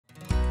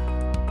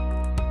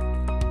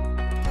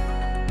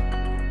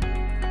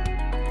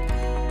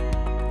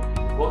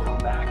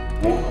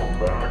Welcome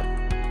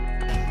back.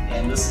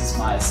 And this is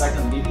my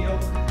second video.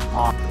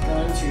 I'm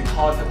going to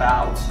talk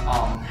about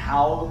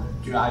how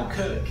do I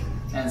cook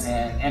as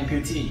an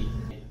amputee.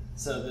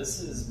 So this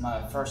is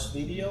my first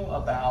video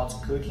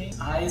about cooking.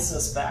 I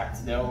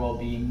suspect there will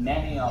be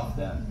many of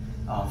them.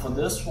 For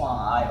this one,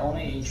 I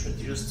only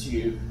introduced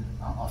you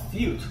a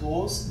few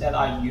tools that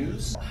I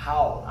use,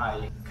 how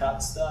I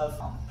cut stuff.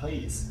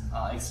 Please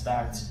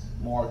expect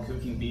more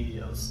cooking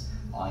videos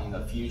in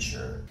the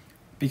future.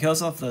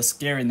 Because of the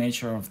scary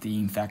nature of the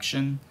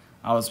infection,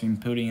 I was been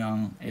putting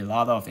on a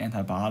lot of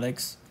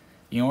antibiotics.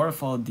 In order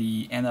for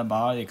the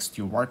antibiotics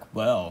to work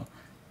well,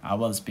 I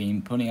was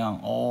been putting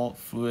on all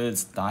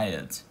fluids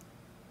diet,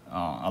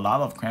 a lot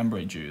of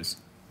cranberry juice.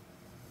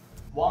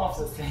 One of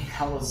the things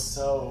I was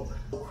so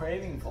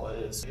craving for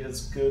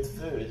is good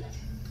food.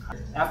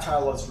 After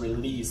I was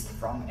released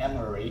from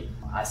Emory,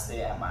 I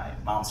stayed at my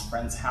mom's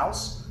friend's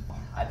house.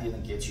 I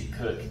didn't get to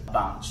cook a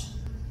bunch.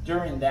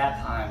 During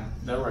that time,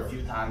 there were a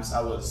few times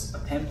I was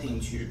attempting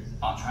to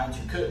trying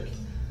to cook,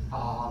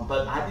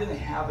 but I didn't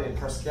have a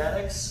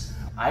prosthetics.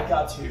 I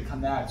got to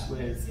connect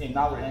with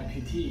another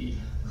amputee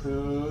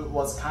who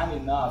was kind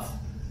enough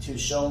to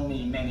show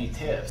me many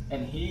tips,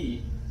 and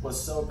he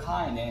was so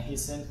kind and he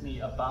sent me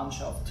a bunch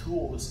of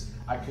tools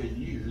I could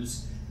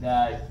use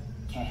that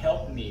can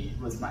help me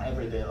with my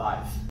everyday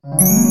life.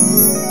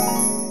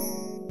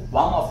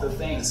 One of the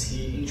things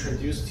he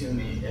introduced to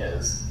me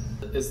is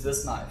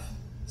this knife.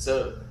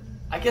 So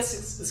I guess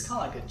it's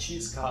kind of like a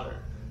cheese cutter.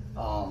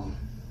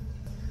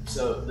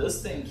 So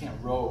this thing can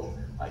roll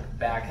like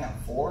back and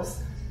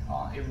forth.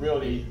 It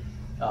really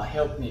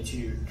helped me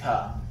to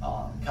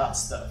cut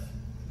stuff.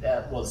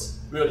 That was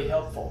really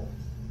helpful.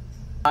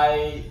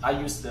 I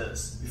used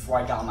this before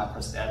I got my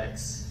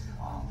prosthetics.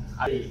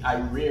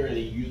 I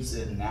rarely use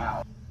it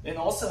now. And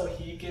also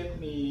he gave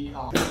me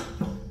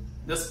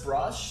this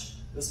brush,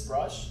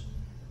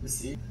 you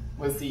see,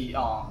 with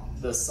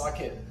the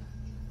socket.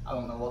 I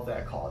don't know what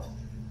they're called.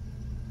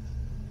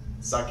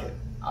 Socket.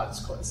 I'll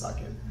just call it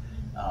socket.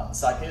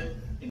 Socket.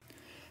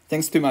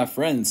 Thanks to my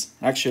friends,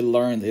 I actually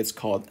learned it's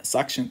called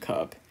suction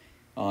cup.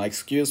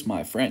 Excuse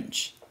my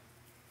French.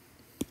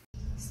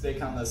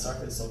 Stick on the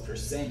surface of your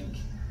sink.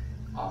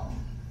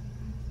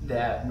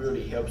 That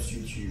really helps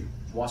you to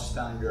wash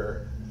down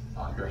your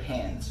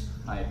hands,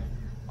 like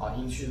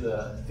into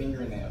the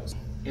fingernails.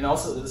 And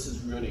also, this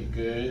is really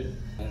good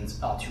and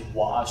to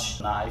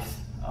wash knife,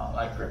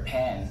 like your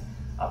pan.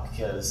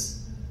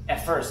 Because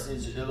at first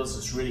it was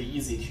just really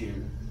easy to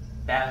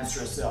balance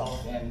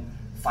yourself and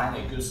find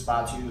a good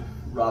spot to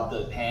rub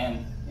the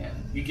pan, and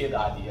you get the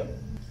idea.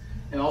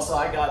 And also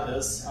I got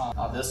this.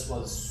 This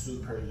was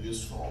super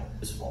useful.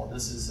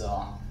 This is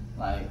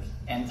like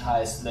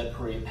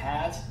anti-slippery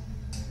pad.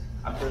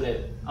 I put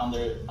it on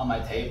my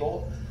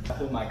table. I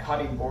put my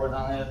cutting board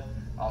on it,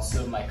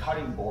 so my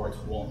cutting board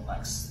won't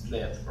like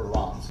slip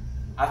around.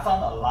 I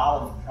found a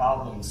lot of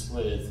problems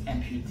with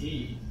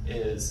amputee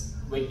is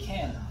we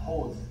can't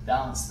hold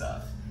down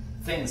stuff.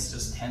 Things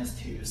just tend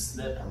to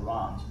slip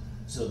around.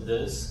 So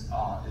this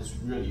is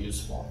really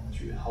useful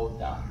to hold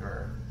down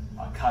your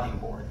cutting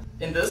board.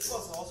 And this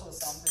was also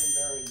something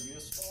very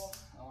useful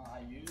I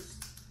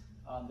used.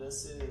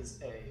 This is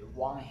a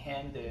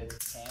one-handed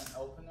can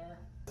opener.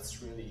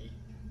 It's really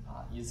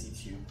easy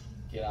to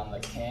get on the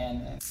can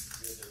and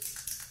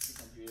you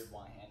can do it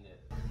one-handed.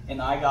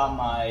 And I got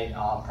my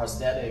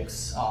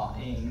prosthetics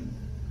in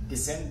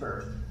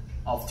December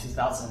of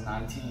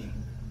 2019,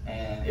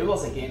 and it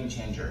was a game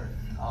changer.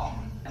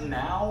 And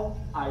now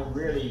I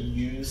really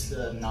use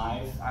the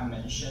knife I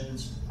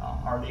mentioned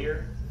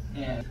earlier,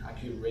 and I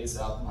could raise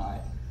up my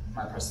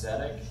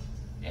prosthetic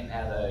and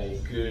at a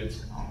good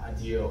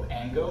ideal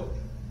angle,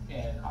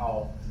 and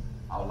I'll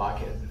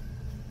lock it.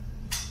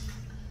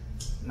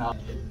 Now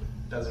it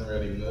doesn't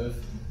really move,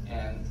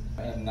 and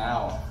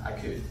now I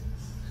could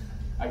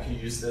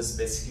use this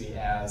basically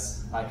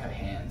as like a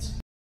hand.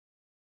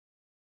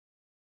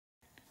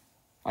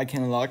 I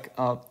can lock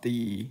up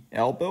the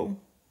elbow,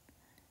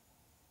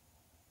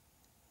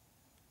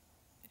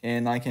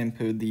 and I can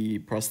put the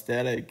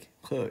prosthetic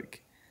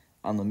hook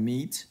on the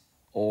meat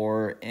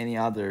or any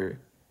other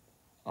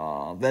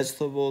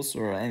vegetables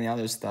or any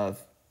other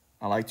stuff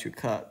I like to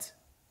cut.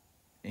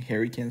 And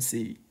here you can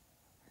see.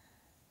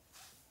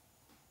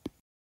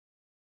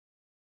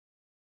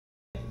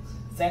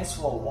 Thanks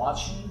for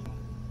watching.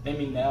 Let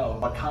me know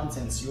what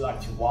contents you like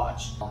to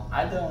watch.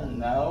 I don't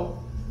know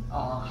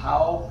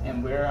how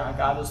and where I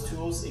got those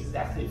tools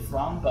exactly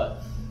from,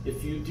 but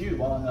if you do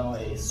want to know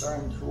a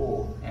certain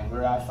tool and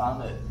where I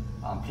found it,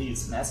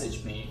 please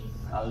message me.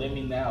 Let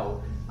me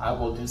know. I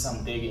will do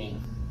some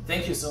digging.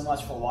 Thank you so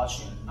much for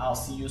watching. I'll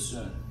see you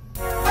soon.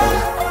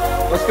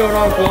 What's going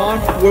on, Juan?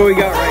 What do we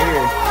got right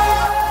here?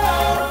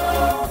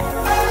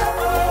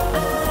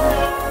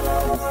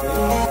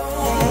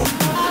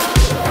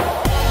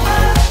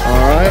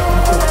 All right,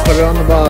 put it on the bottom.